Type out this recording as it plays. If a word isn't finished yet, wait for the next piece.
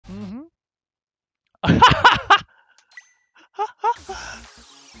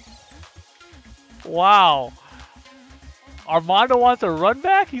Wow. Armando wants a run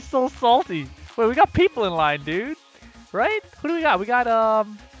back? He's so salty. Wait, we got people in line, dude. Right? Who do we got? We got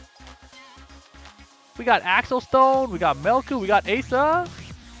Axel Stone, we got Melku, we got Asa.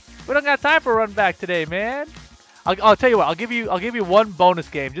 We don't got time for a run back today, man. I'll tell you what, I'll give you one bonus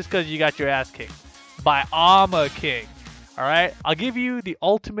game just because you got your ass kicked by Ama King. Alright? I'll give you the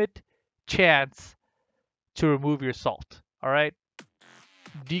ultimate chance to remove your salt. Alright?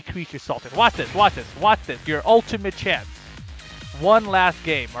 Decrease your salt. Watch this, watch this, watch this. Your ultimate chance. One last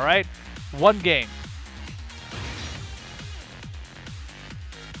game, alright? One game.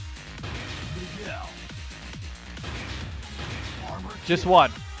 Just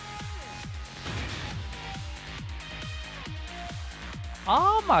one.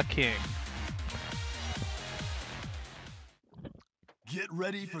 Ama King. Get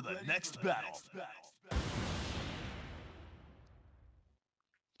ready for the next battle.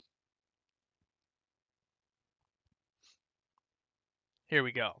 Here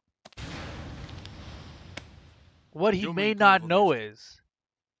we go. What he may not know is,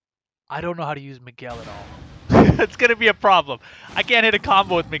 I don't know how to use Miguel at all. It's going to be a problem. I can't hit a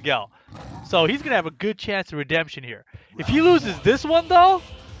combo with Miguel. So he's going to have a good chance of redemption here. If he loses this one, though,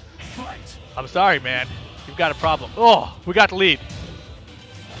 I'm sorry, man. You've got a problem. Oh, we got the lead.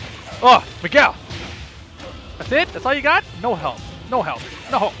 Oh, Miguel. That's it? That's all you got? No help. No help.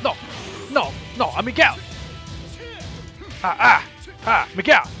 No, no, no, no. I'm Miguel.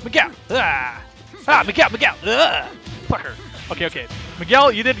 Miguel. Miguel. Miguel. Miguel. Fucker. Okay, okay.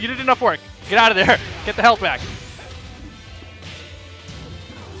 Miguel, you did enough work. Get out of there. Get the health back.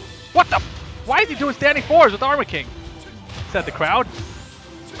 What the? Why is he doing standing fours with Armor King? Said the crowd.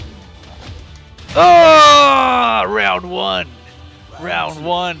 Oh, round one. Round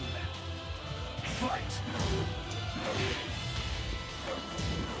one.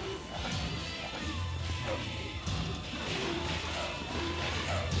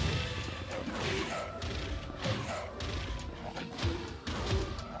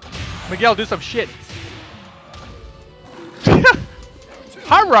 Miguel, do some shit.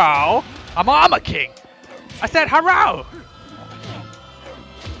 Hello! I'm Armor King. I said hello.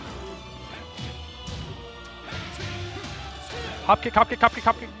 Hop kick, hop kick, hop kick,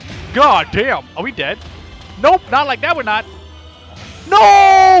 hop kick. God damn. Are we dead? Nope, not like that. We're not.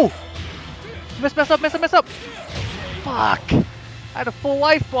 No! Mess up, mess up, mess up. Fuck. I had a full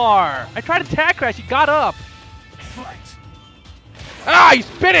life bar. I tried to tag crash. He got up. Ah, he's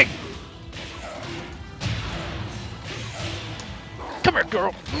spinning. Come here,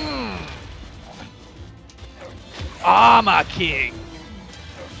 girl. Armor King.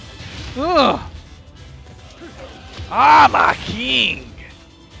 Ugh. Armor King.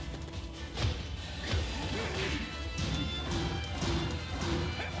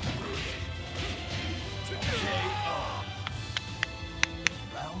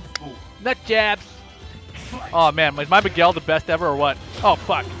 Nut jabs. Oh man, is my Miguel the best ever or what? Oh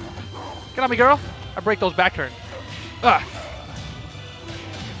fuck. Get on me, girl. I break those back turns. Ugh.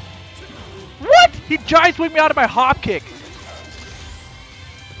 What? He giant swinged me out of my hop kick.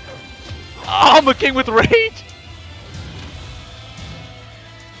 Oh, I'm a king with rage.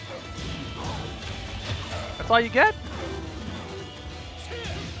 That's all you get?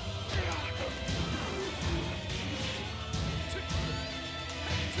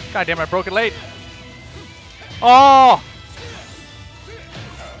 God damn, I broke it late. Oh!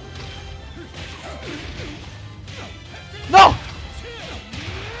 No!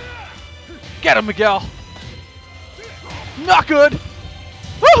 Get him, Miguel. Not good.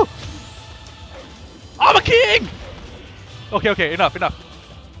 Woo! I'm a king! Okay, okay, enough, enough.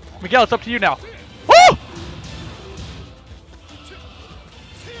 Miguel, it's up to you now. Woo!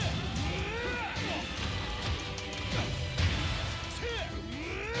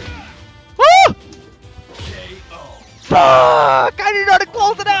 Woo! Fuck! I didn't know how to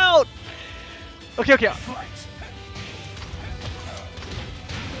close it out! Okay, okay.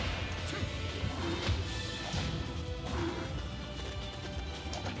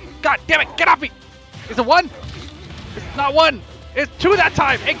 God damn it, get off me! Is it one? It's not one! It's two that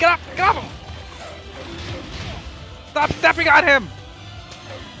time! Hey, get off him! Stop stepping on him!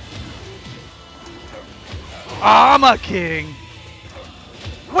 I'm a king!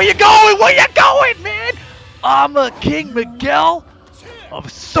 Where you going? Where you going, man? I'm a King Miguel of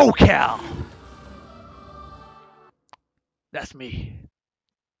SoCal! That's me.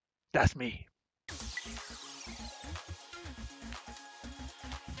 That's me.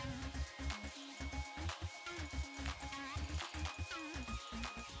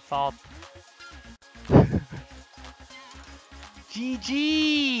 Salt.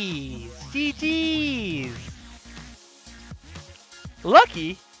 GG's. GG's.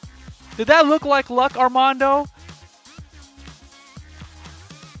 Lucky? Did that look like luck, Armando?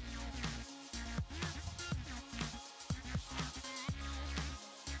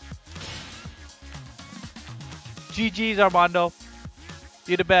 GG's, Armando.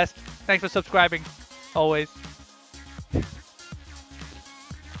 You're the best. Thanks for subscribing. Always.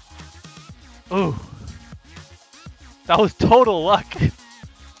 Ooh. That was total luck.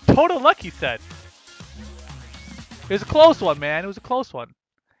 Total luck, he said. It was a close one, man. It was a close one.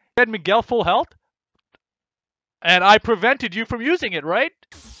 You had Miguel full health? And I prevented you from using it, right?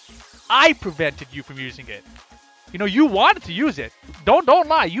 I prevented you from using it. You know, you wanted to use it. Don't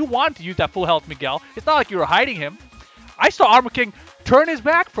lie. You wanted to use that full health, Miguel. It's not like you were hiding him. I saw Armor King turn his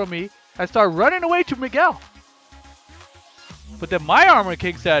back from me and start running away to Miguel. But then my Armor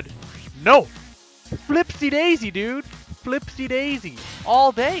King said, no. Flipsy daisy, dude. Flipsy daisy.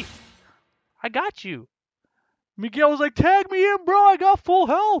 All day. I got you. Miguel was like, tag me in, bro. I got full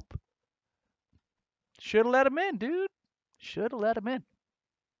health. Should have let him in, dude. Should have let him in.